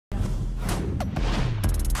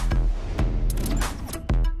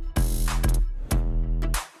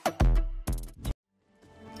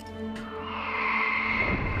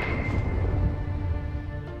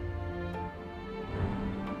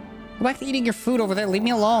Go back to eating your food over there. Leave me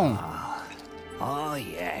alone. Oh,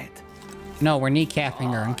 yeah. No, we're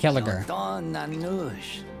kneecapping her and killing her.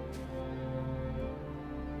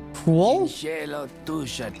 Cool?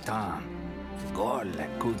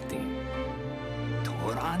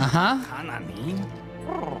 Uh-huh.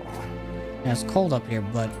 Yeah, it's cold up here,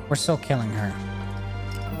 but we're still killing her.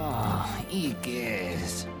 Oh,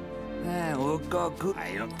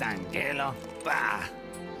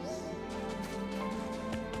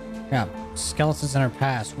 Yeah, skeletons in her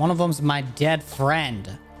past. One of them's my dead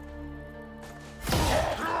friend.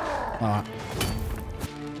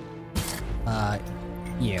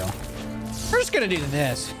 You. We're just gonna do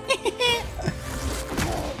this.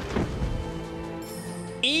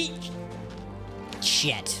 Eat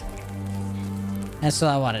shit. That's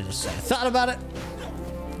what I wanted to say. Thought about it.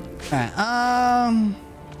 Alright, oh.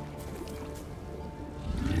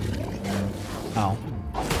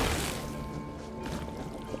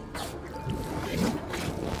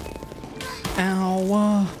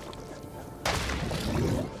 Ow.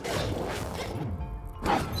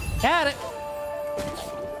 Got it.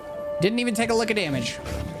 Didn't even take a look at damage.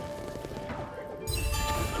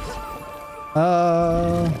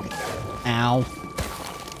 Ow.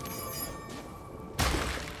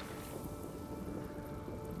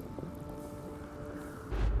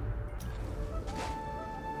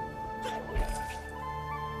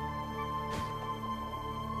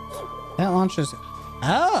 That launches...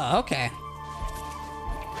 Oh, okay.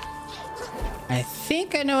 I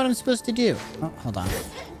think I know what I'm supposed to do. Oh, hold on.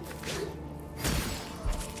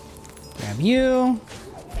 Grab you.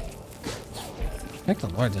 Thank the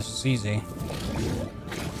Lord, this is easy.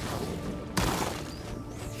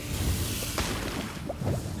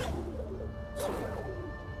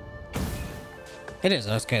 It is.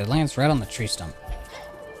 Okay, it lands right on the tree stump.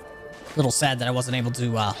 A little sad that I wasn't able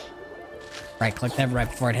to right-click that right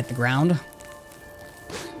before it hit the ground.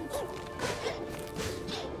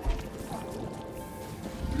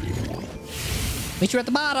 At least you're at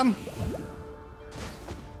the bottom.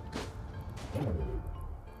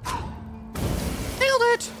 Nailed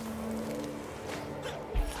it.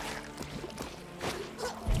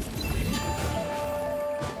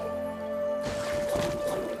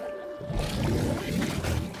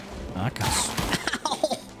 Oh, that cuts.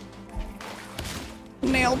 Ow.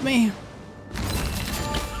 Nailed me. I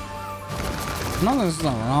know this is the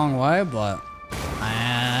wrong way, but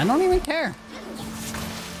I don't even care.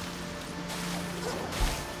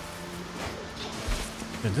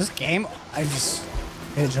 Dude, this game, it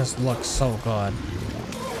just looks so good.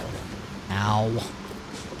 Ow.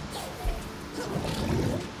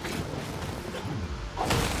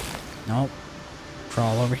 Nope.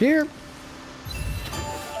 Crawl over here.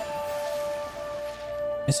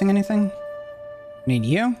 Missing anything? Need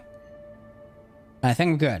you? I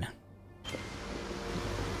think I'm good.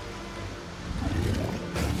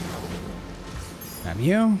 Grab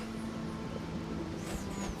you.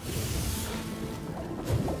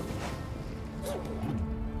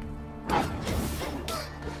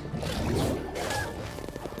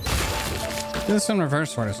 This in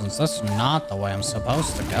reverse order since that's not the way I'm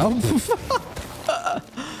supposed to go.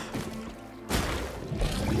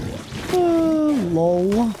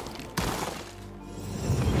 Lol.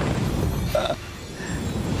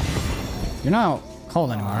 You're not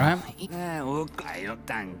cold anymore, right?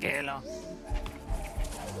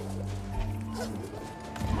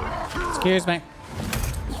 Excuse me.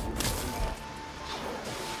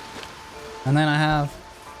 And then I have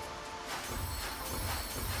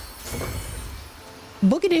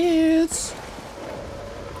Boogie Dance.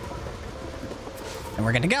 And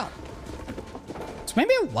we're good to go. So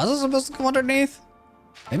maybe I wasn't supposed to go underneath.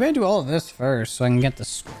 Maybe I do all of this first so I can get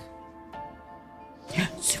this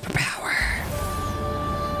superpower.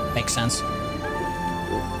 Makes sense.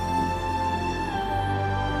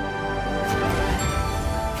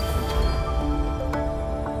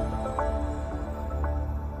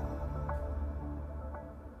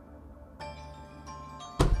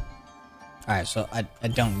 Alright, so I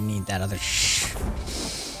don't need that other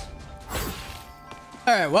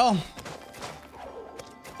Alright, well.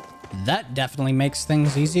 That definitely makes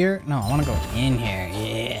things easier. No, I want to go in here.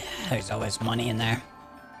 Yeah, there's always money in there.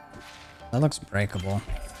 That looks breakable.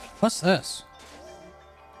 What's this?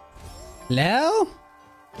 Hello?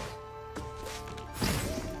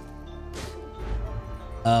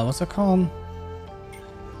 What's it called? Is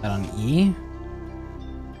that on E?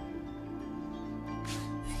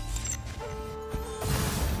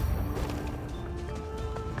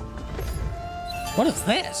 What is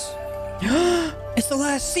this? It's the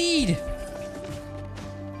last seed!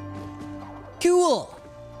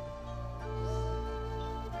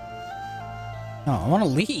 No, I want to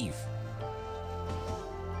leave.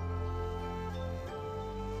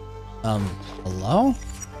 Hello?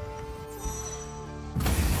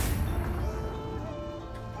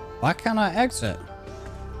 Why can't I exit?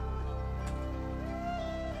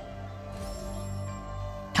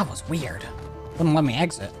 That was weird. Wouldn't let me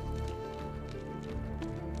exit.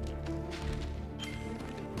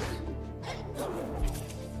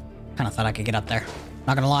 Kinda thought I could get up there.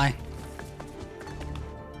 Not gonna lie.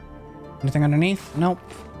 Anything underneath? Nope.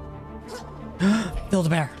 Build a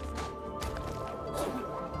bear.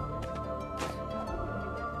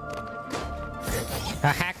 Can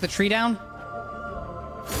I hack the tree down?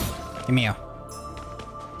 Give me you.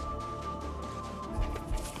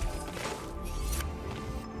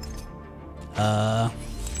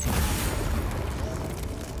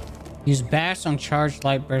 Use bash on charged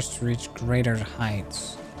light bursts to reach greater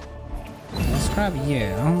heights. Let's grab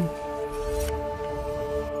you.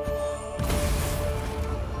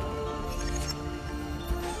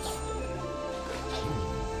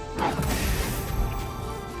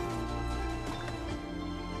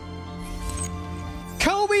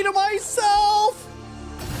 Call me to myself!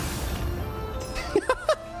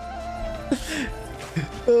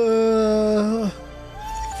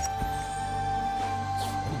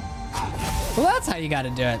 Well, that's how you gotta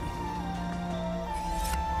do it.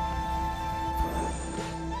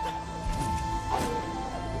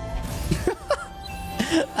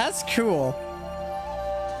 That's cool.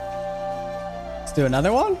 Let's do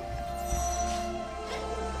another one.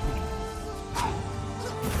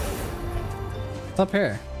 What's up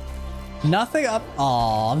here? Nothing up.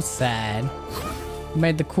 Oh, I'm sad.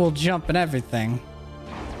 Made the cool jump and everything.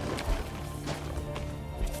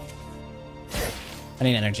 I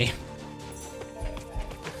need energy.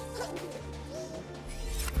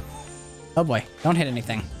 Oh boy, don't hit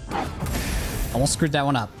anything. Almost screwed that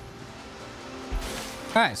one up.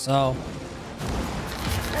 Alright, so...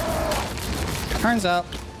 turns out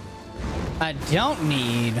I don't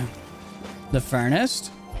need the furnace.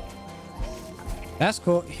 That's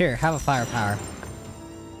cool. Here, have a firepower.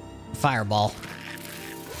 Fireball.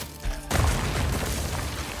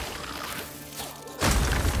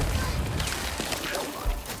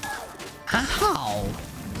 Ow!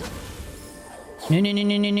 No, no, no,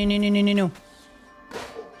 no, no, no, no, no, no, no.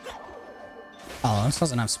 Oh, this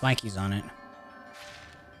doesn't have spikies on it.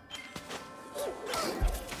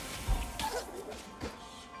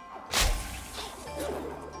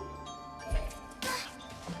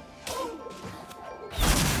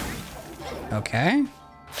 Okay.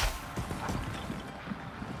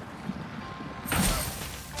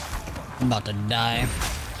 I'm about to die.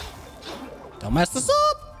 Don't mess this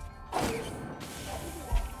up!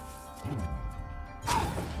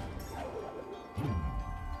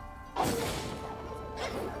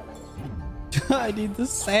 I need the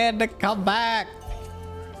sand to come back.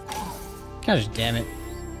 Gosh damn it.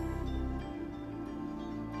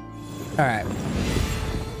 Alright.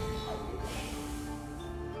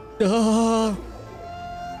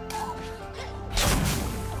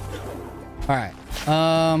 Alright.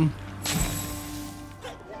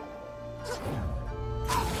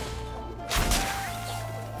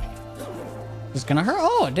 It's gonna hurt.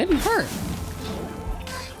 Oh, it didn't hurt.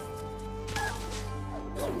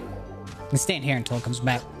 I'm staying here until it comes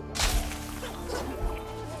back.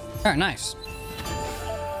 Alright, nice.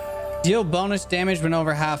 Deal bonus damage when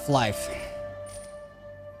over half life.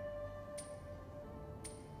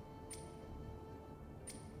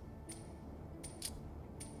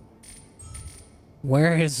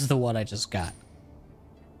 Where is the one I just got?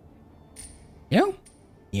 You?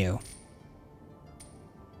 You.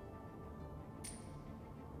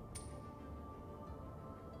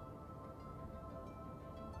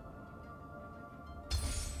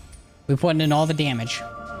 We put in all the damage.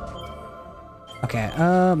 Okay,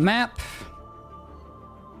 map.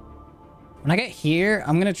 When I get here,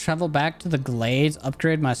 I'm gonna travel back to the Glades,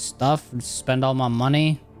 upgrade my stuff, and spend all my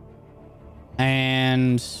money.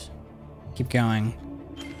 And keep going.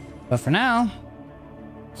 But for now,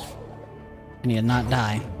 I need to not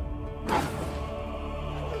die.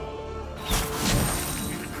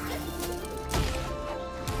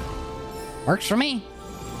 Works for me.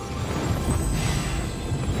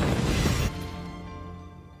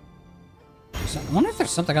 I wonder if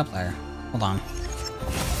there's something up there. Hold on.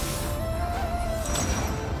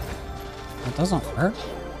 That doesn't work.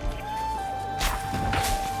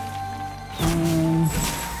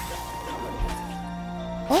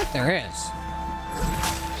 Oh, there is.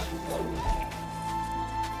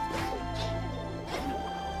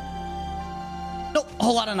 Nope, a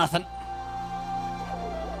whole lot of nothing.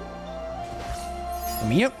 Give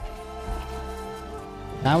me up.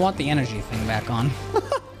 I want the energy thing back on.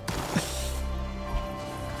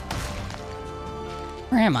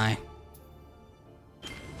 Where am I?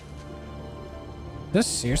 This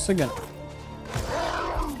seriously gonna...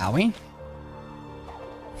 Owie?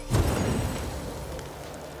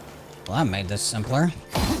 Well, that made this simpler.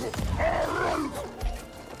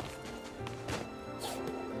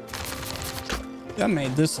 That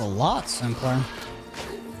made this a lot simpler.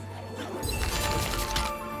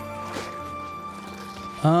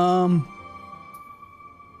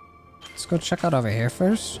 Let's go check out over here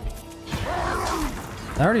first.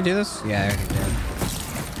 Did I already do this? Yeah, I already did.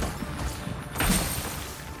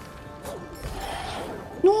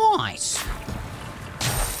 Nice!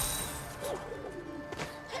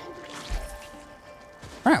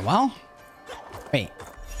 Alright, well. Wait.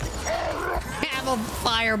 Have a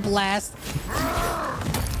fire blast!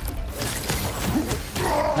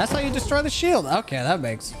 That's how you destroy the shield. Okay, that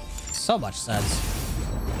makes so much sense.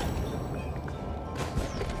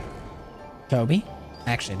 Toby?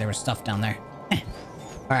 Actually, there was stuff down there.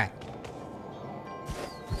 Alright.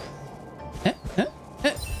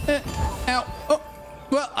 Ow. Oh.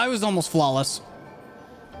 Well, I was almost flawless.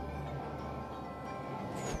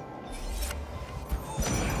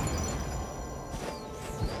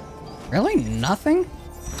 Really? Nothing?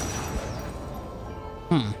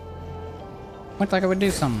 Looked like I would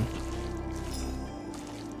do something.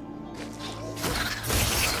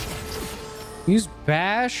 Use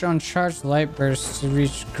bash on charged light bursts to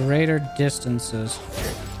reach greater distances.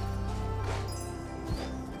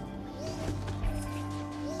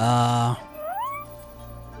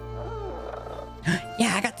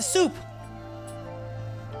 Yeah, I got the soup.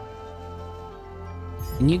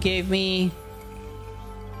 And you gave me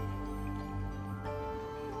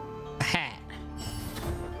a hat.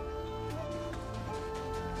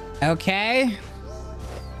 Okay.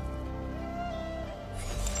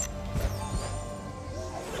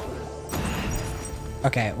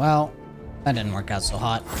 Okay, well, that didn't work out so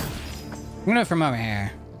hot. I'm gonna do it from over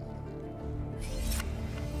here.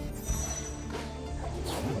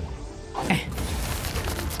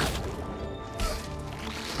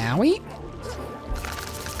 Owie?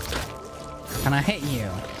 Can I hit you?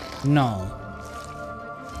 No.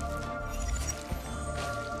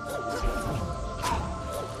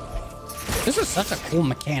 This is such a cool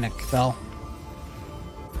mechanic, though.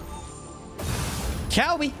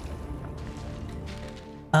 Cowby!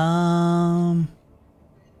 Oh,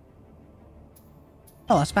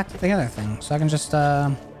 let's back to the other thing. So I can just,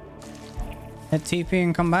 hit TP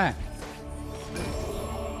and come back.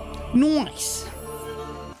 Nice!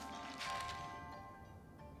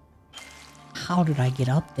 How did I get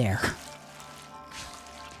up there?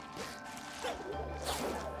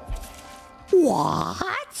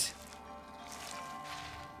 What?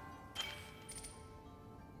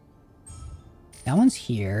 That one's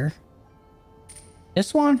here.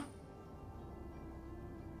 This one?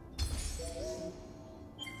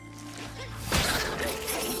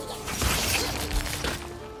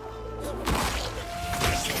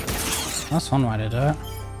 That's one way to do it.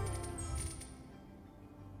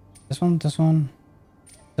 This one, this one,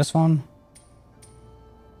 this one.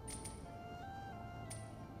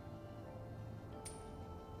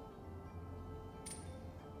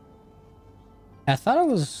 I thought it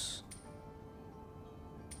was...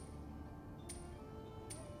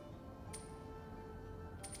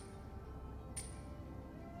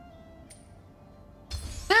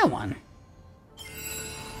 that one.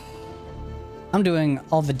 I'm doing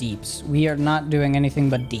all the deeps. We are not doing anything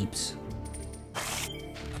but deeps.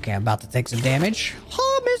 Okay, I'm about to take some damage.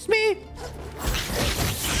 Oh, missed me!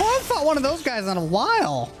 Oh, I haven't fought one of those guys in a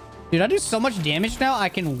while. Dude, I do so much damage now, I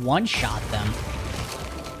can one-shot them.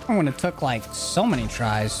 I'm gonna took, like, so many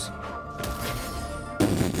tries.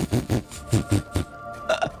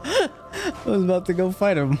 I was about to go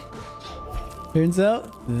fight him. Turns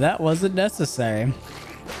out, that wasn't necessary.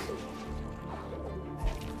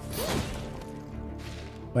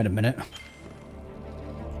 Wait a minute.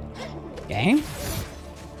 Okay.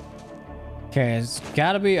 Okay, it's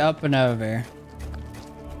gotta be up and over.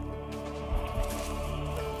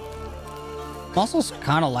 I'm also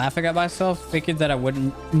kind of laughing at myself, thinking that I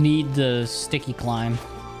wouldn't need the sticky climb.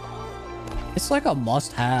 It's like a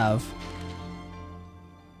must-have.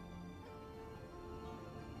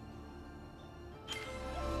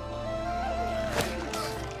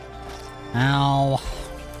 Ow.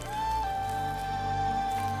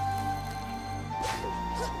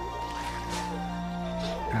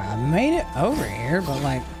 I made it over here, but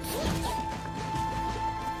like...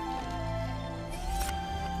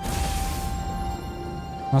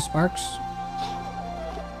 no sparks?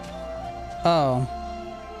 Oh.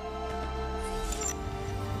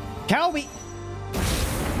 Kobe!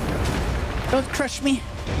 Don't crush me.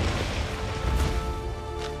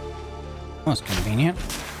 That was convenient.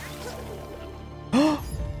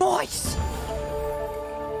 Nice!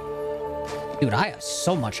 Dude, I have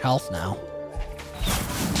so much health now.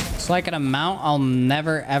 It's like an amount I'll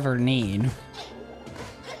never ever need.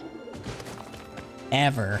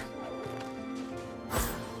 Ever.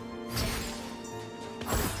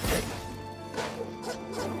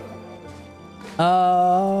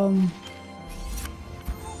 Oh.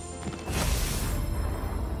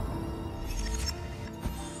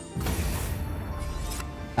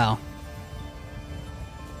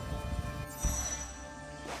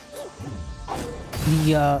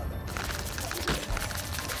 The,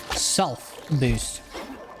 self boost.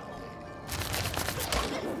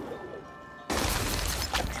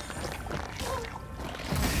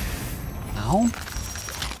 Ow.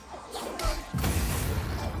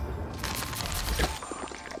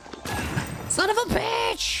 Son of a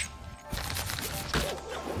bitch!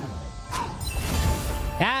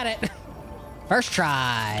 Got it. First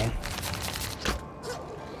try.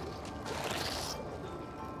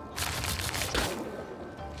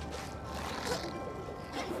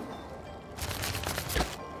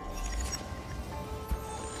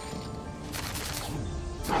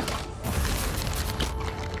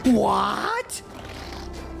 What?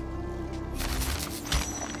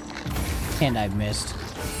 And I missed.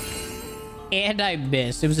 And I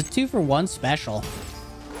missed. It was a 2-for-1 special.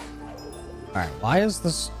 Alright, why is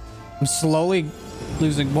this... I'm slowly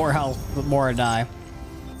losing more health the more I die.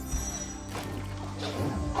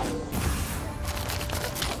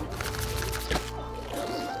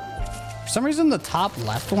 For some reason, the top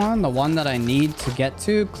left one, the one that I need to get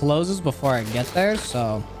to, closes before I get there,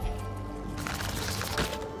 so...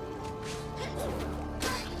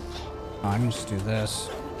 Oh, I can just do this.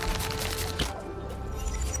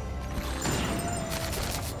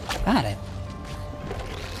 Got it.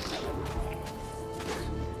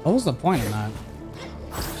 What was the point of that?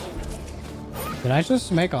 Did I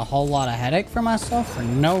just make a whole lot of headache for myself for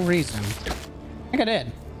no reason? I think I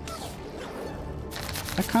did.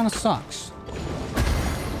 That kind of sucks.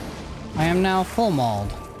 I am now full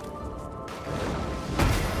mauled.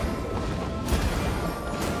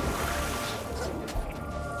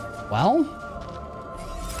 Well?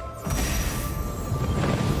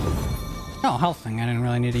 Oh, health thing. I didn't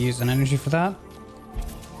really need to use an energy for that.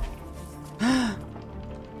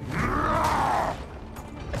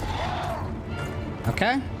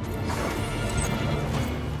 Okay.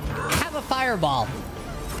 Have a fireball.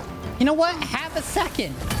 You know what? Have a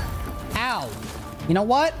second. Ow. You know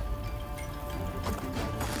what?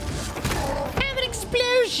 Have an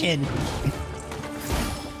explosion.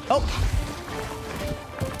 Oh.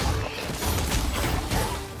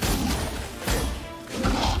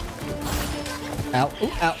 Ow,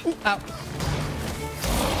 ooh, ow, ooh, ow.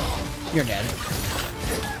 You're dead.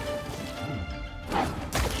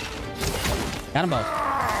 Got them both.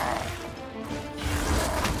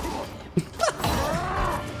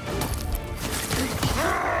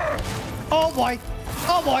 Oh boy.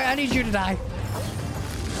 Oh boy, I need you to die.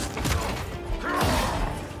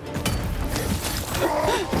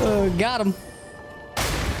 Got him.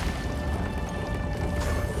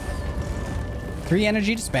 3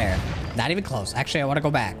 energy to spare. Not even close. Actually, I want to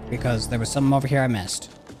go back because there was something over here I missed.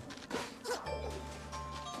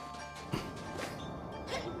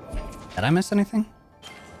 Did I miss anything?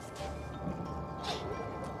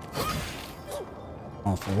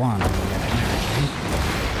 Oh, for one, I'm gonna get energy.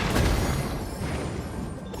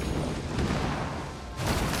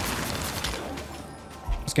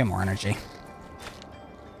 Let's get more energy.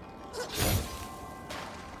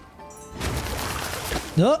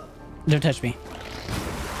 Oh, don't touch me.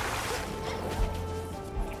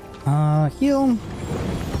 Heal.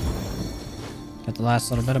 Get the last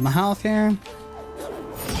little bit of my health here.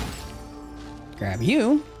 Grab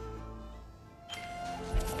you.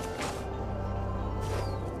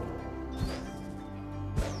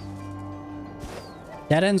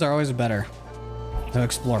 Dead ends are always better to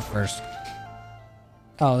explore first.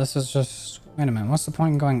 Oh, this is just... Wait a minute. What's the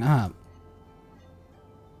point in going up?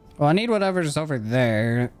 Well, I need whatever's over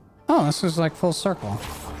there. Oh, this is like full circle.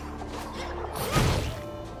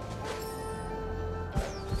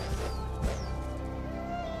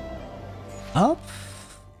 Up?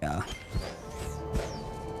 Yeah.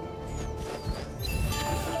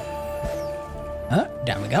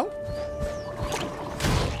 Down we go.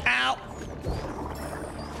 Ow!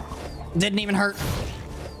 Didn't even hurt.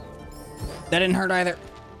 That didn't hurt either.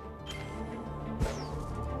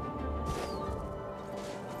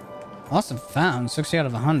 Lost and found, 60 out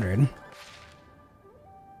of 100.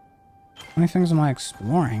 many things am I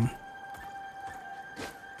exploring?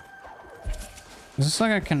 Is this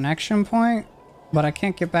like a connection point? But I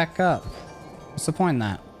can't get back up. What's the point in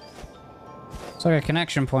that? It's like a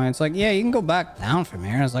connection point. It's like, yeah, you can go back down from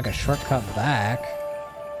here. It's like a shortcut back.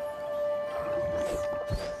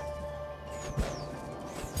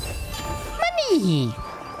 Money!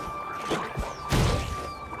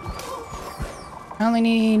 I only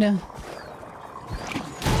need...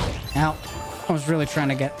 Ow. I was really trying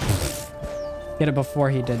to get it before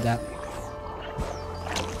he did that.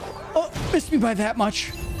 Oh, missed me by that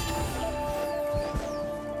much.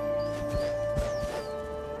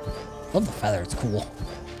 Love the feather, it's cool.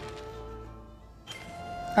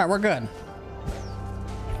 Alright, we're good.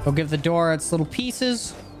 We'll give the door its little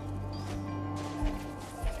pieces.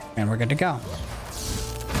 And we're good to go.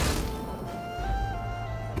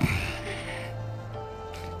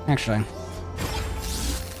 Actually.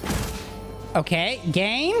 Okay,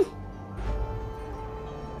 game?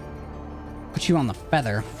 Put you on the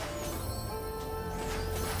feather.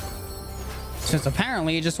 Since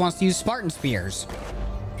apparently it just wants to use Spartan spears.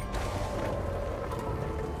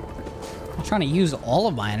 I'm trying to use all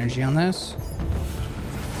of my energy on this.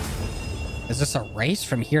 Is this a race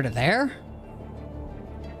from here to there?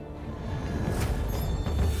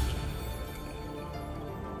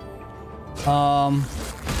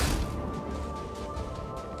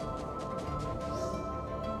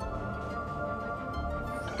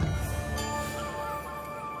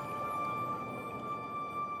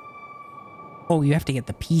 Oh, you have to get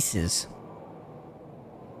the pieces.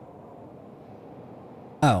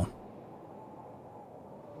 Oh.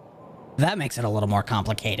 That makes it a little more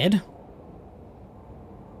complicated.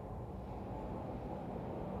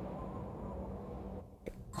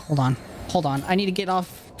 Hold on. Hold on. I need to get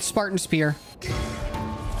off Spartan Spear.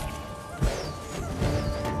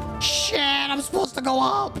 Shit, I'm supposed to go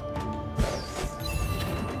up.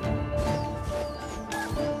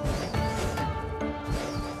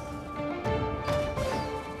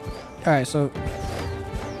 Alright, so...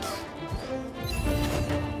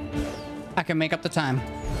 I can make up the time.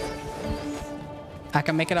 I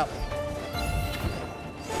can make it up.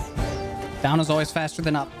 Down is always faster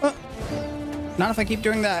than up. Not if I keep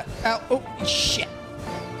doing that. Ow. Oh, shit.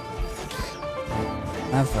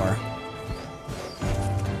 How far?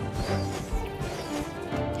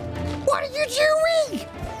 What are you doing?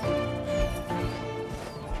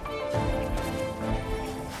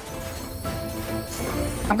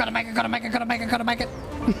 I'm gonna make it, gonna make it, gonna make it, gonna make it.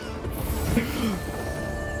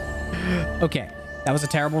 Okay, that was a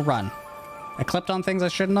terrible run. I clipped on things I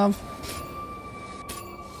shouldn't have.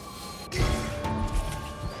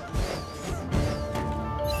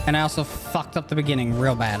 And I also fucked up the beginning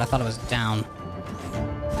real bad. I thought it was down.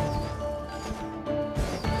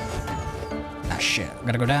 Ah, shit. I'm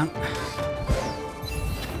gonna go down.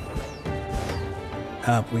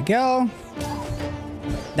 Up we go.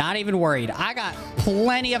 Not even worried. I got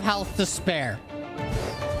plenty of health to spare.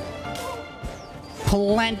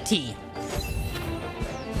 Plenty.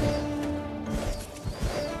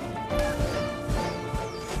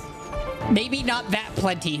 Maybe not that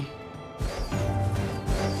plenty.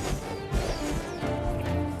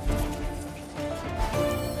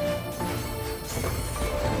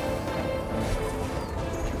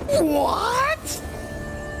 What?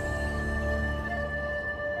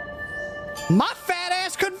 My fat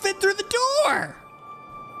ass couldn't fit through the door.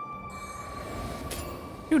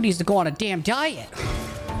 Dude needs to go on a damn diet.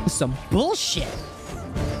 This is some bullshit.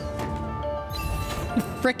 You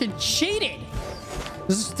freaking cheated.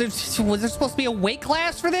 Was there supposed to be a weight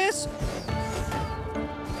class for this?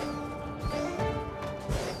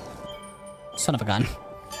 Son of a gun.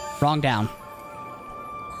 Wrong down.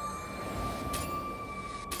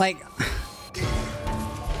 Like,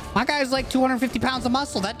 my guy's like 250 pounds of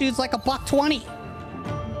muscle. That dude's like $120.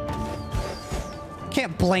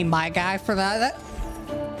 Can't blame my guy for that.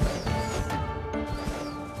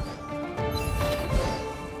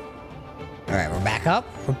 All right, we're back up.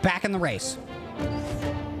 We're back in the race.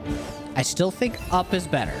 I still think up is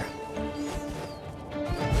better.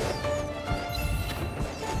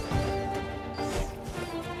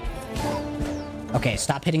 Okay,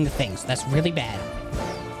 stop hitting the things. That's really bad.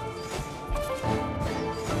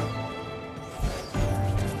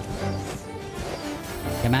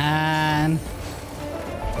 Come on.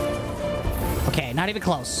 Okay, not even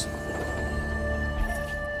close.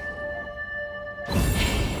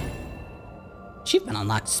 Achievement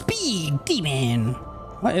unlocked. Speed Demon.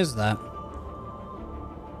 What is that?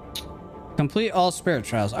 Complete all spirit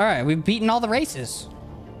trials. Alright, we've beaten all the races.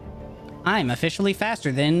 I'm officially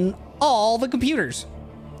faster than all the computers.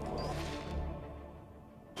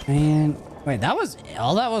 And Wait, that was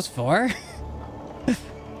all that was for?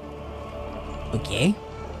 Okay.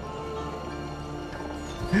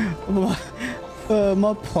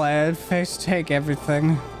 My plan, face tank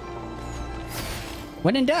everything.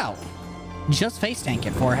 When in doubt, just face tank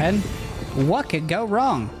it, forehead. What could go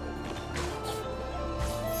wrong?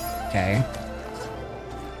 Okay.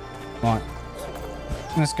 What?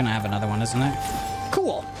 That's gonna have another one, isn't it?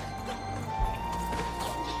 Cool.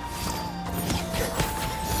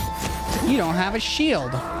 You don't have a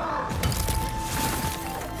shield.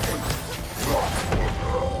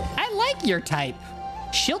 I like your type.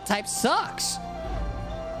 Shield type sucks.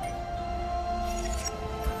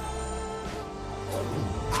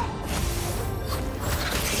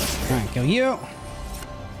 Alright, kill you.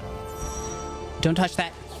 Don't touch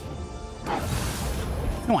that.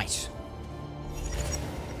 Nice.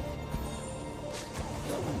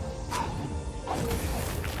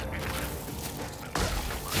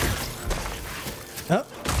 Oh.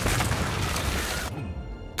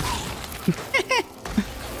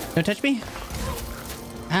 Don't touch me.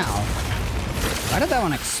 Ow. Why did that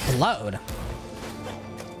one explode?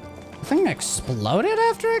 The thing exploded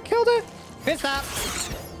after I killed it? Good stop.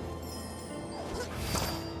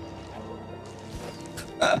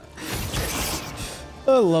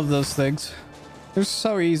 I love those things. They're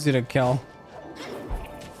so easy to kill.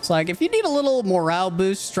 It's like, if you need a little morale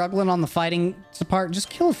boost struggling on the fighting part, just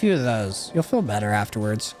kill a few of those. You'll feel better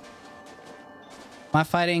afterwards. Am I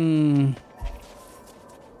fighting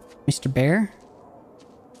Mr. Bear?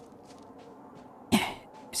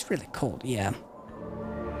 It's really cold, yeah.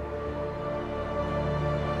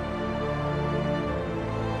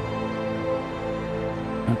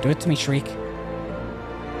 Don't do it to me, Shriek.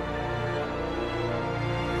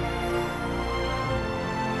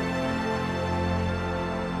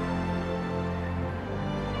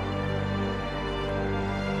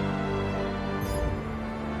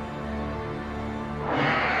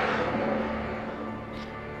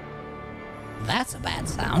 That's a bad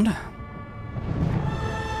sound.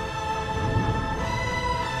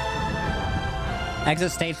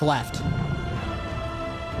 Exit stage left.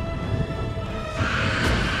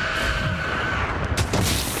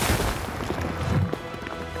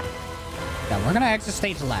 Yeah, we're gonna exit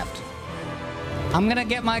stage left. I'm gonna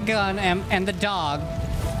get my gun and the dog.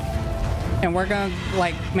 And we're gonna,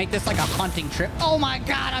 like, make this like a hunting trip. Oh my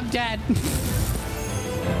god, I'm dead!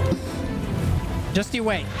 Just you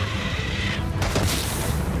wait.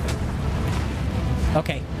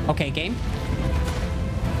 Okay, okay, game.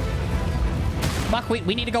 Buck, we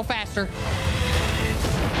need to go faster.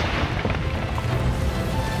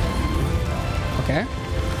 Okay.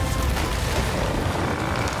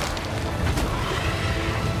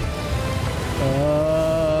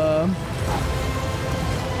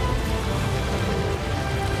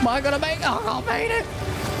 Am I gonna make? Oh, I made it!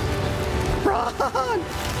 Run!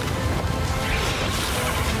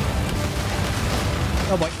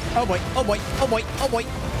 Oh boy! Oh boy! Oh boy! Oh boy! Oh boy!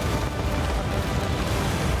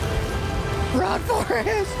 Run,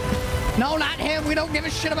 Forrest! No, not him! We don't give a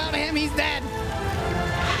shit about him! He's dead!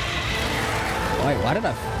 Wait, why did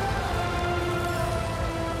I...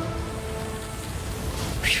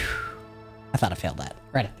 Whew. I thought I failed that.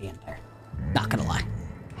 Right at the end there. Not gonna lie.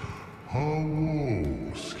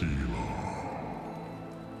 Hello, Skila.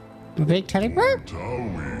 Big teddy bear?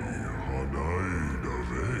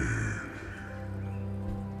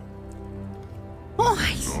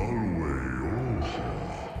 Nice!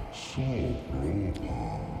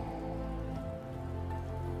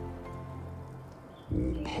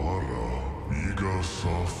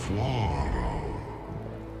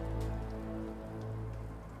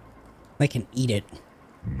 They can eat it.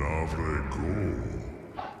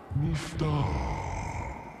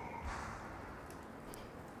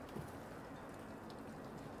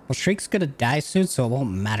 Well, Shriek's gonna die soon, so it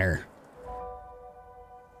won't matter.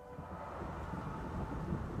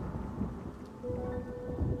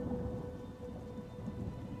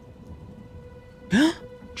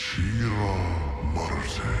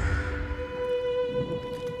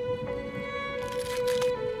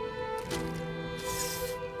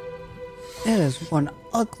 That is one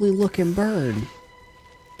ugly looking bird.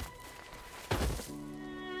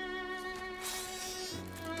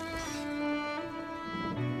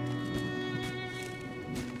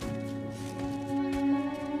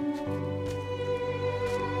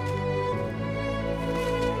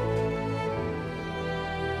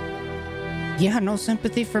 Yeah, no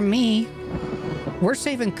sympathy for me. We're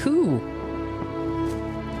saving Koo.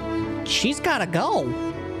 She's gotta go.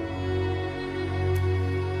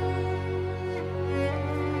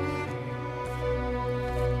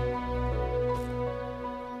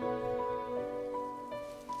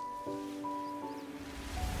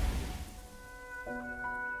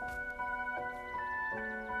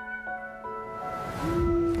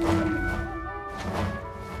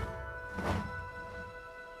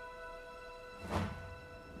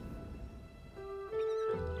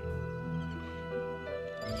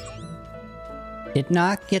 Did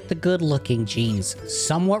not get the good-looking genes.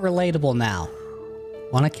 Somewhat relatable now.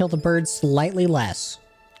 Want to kill the birds slightly less.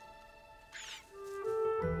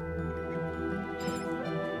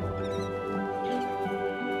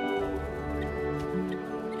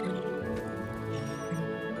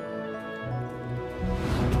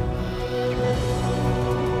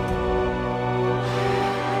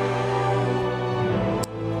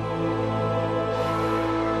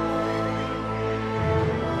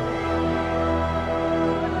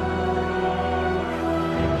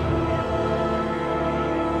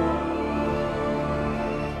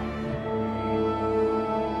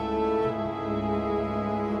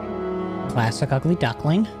 Classic ugly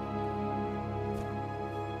duckling.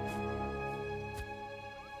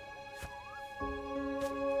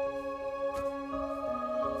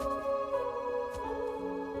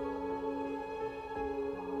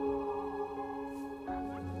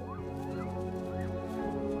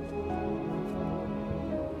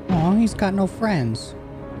 Oh, he's got no friends.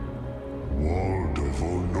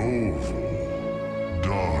 Wonderful novel,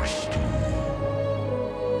 Dusty.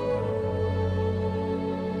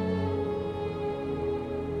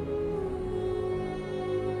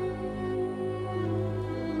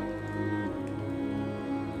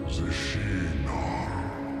 Zishina,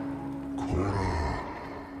 Kora,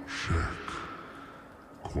 Shek,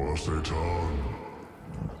 Kwasetan,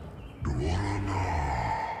 Dwarana,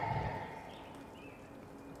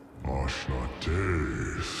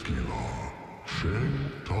 Ashnate, Skila,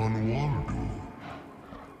 Shen, Tanwaldu.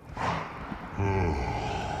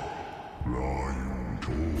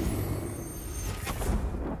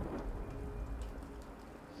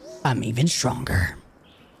 I'm even stronger.